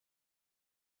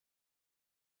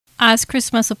As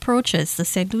Christmas approaches, the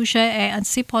St. Lucia Air and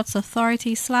Seaports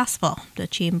Authority SLASPA, the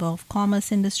Chamber of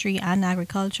Commerce, Industry and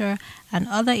Agriculture, and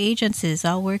other agencies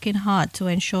are working hard to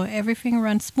ensure everything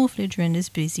runs smoothly during this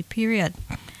busy period.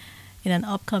 In an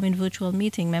upcoming virtual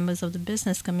meeting, members of the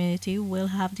business community will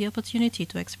have the opportunity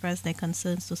to express their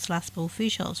concerns to SLASPA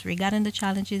officials regarding the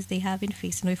challenges they have been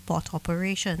facing with port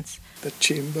operations. The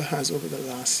Chamber has, over the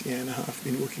last year and a half,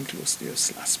 been working closely with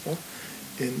SLASPA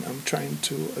in trying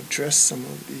to address some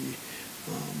of the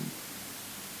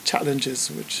challenges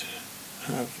which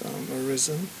have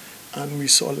arisen. And we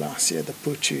saw last year the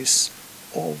purchase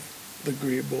of the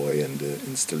Grey Boy and the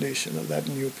installation of that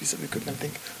new piece of equipment, I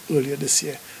think earlier this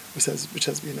year, which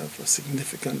has been of a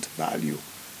significant value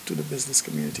to the business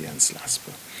community and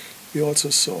SLASPA. We also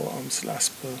saw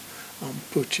SLASPA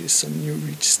purchase some new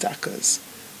reach stackers.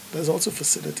 That's also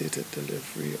facilitated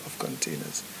delivery of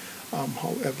containers.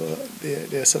 However,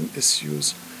 there are some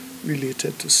issues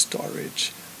related to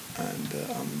storage and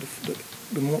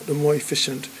the more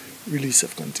efficient release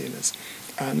of containers.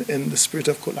 And in the spirit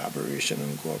of collaboration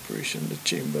and cooperation, the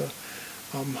Chamber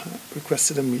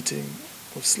requested a meeting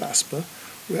of SLASPA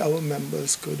where our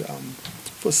members could,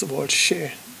 first of all,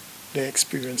 share their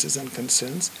experiences and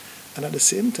concerns, and at the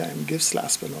same time give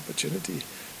SLASPA an opportunity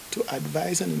to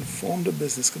advise and inform the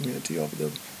business community of the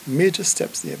major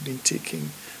steps they have been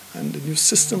taking and the new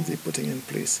systems they're putting in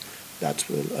place that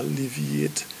will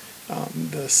alleviate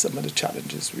some of the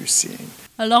challenges we're seeing.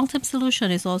 A long-term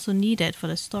solution is also needed for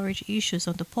the storage issues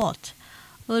on the port.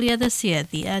 Earlier this year,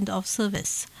 the end of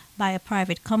service by a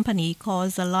private company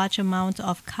caused a large amount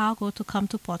of cargo to come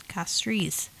to Port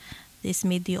Castries. This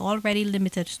made the already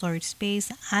limited storage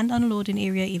space and unloading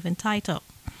area even tighter.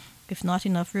 With not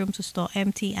enough room to store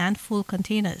empty and full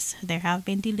containers, there have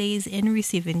been delays in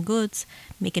receiving goods,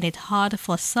 making it hard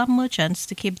for some merchants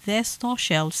to keep their store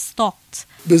shelves stocked.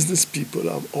 Business people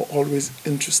are always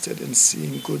interested in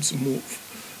seeing goods move.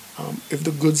 If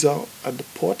the goods are at the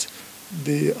port,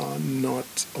 they are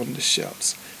not on the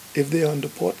shelves. If they are on the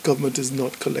port, government is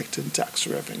not collecting tax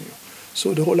revenue.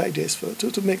 So the whole idea is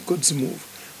to make goods move.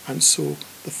 And so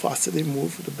the faster they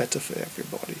move, the better for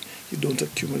everybody. You don't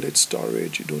accumulate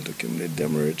storage, you don't accumulate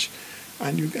demurrage,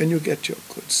 and you get your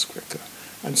goods quicker.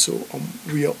 And so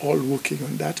we are all working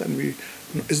on that, and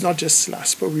it's not just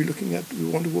SLASPA. We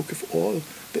want to work with all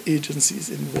the agencies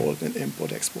involved in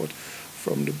import-export,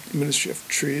 from the Ministry of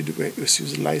Trade, where it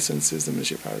issues licenses, the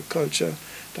Ministry of Agriculture,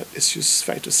 that issues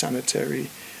phytosanitary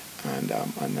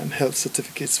and health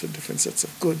certificates for different sets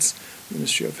of goods,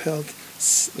 Ministry of Health,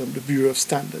 the Bureau of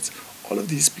Standards. All of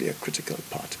these play a critical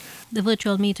part. The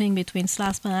virtual meeting between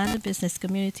SLASPA and the business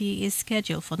community is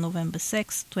scheduled for November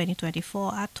 6,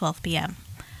 2024 at 12 p.m.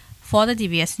 For the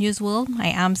DBS News World, I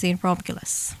am Zane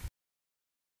Romulus.